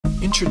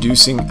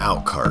Introducing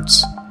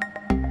Outcarts.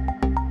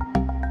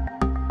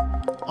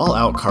 All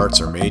Outcarts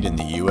are made in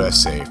the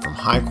USA from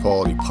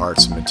high-quality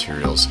parts and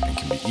materials and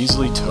can be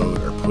easily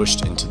towed or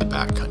pushed into the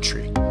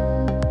backcountry.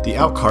 The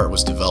Outcart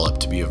was developed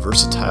to be a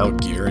versatile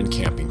gear and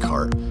camping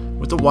cart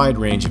with a wide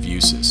range of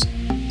uses.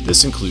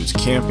 This includes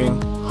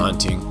camping,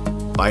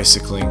 hunting,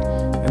 bicycling,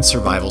 and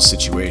survival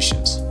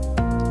situations.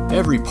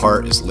 Every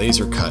part is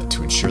laser cut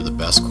to ensure the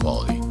best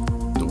quality.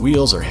 The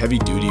wheels are heavy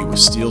duty with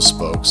steel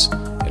spokes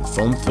and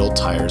foam-filled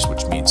tires,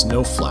 which means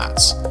no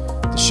flats.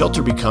 The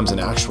shelter becomes an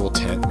actual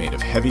tent made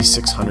of heavy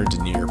 600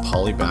 denier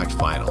poly-backed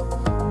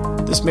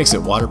vinyl. This makes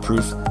it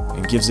waterproof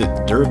and gives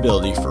it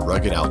durability for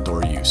rugged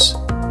outdoor use.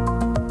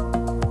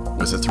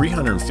 With a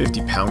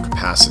 350-pound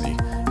capacity,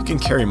 it can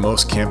carry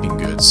most camping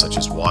goods such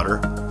as water,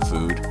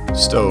 food,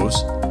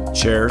 stoves,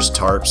 chairs,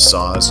 tarps,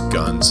 saws,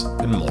 guns,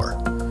 and more.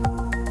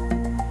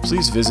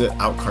 Please visit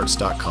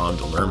outcarts.com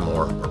to learn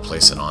more or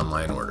place an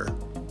online order.